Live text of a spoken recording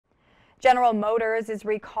General Motors is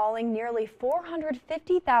recalling nearly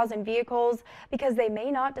 450,000 vehicles because they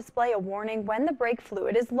may not display a warning when the brake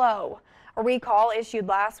fluid is low. A recall issued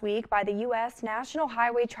last week by the U.S. National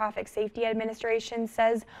Highway Traffic Safety Administration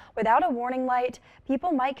says without a warning light,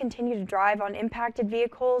 people might continue to drive on impacted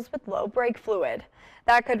vehicles with low brake fluid.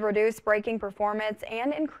 That could reduce braking performance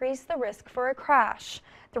and increase the risk for a crash.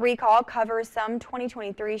 The recall covers some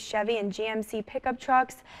 2023 Chevy and GMC pickup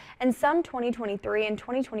trucks and some 2023 and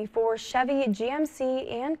 2024 Chevy, GMC,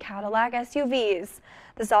 and Cadillac SUVs.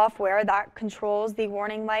 The software that controls the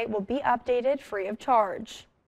warning light will be updated free of charge.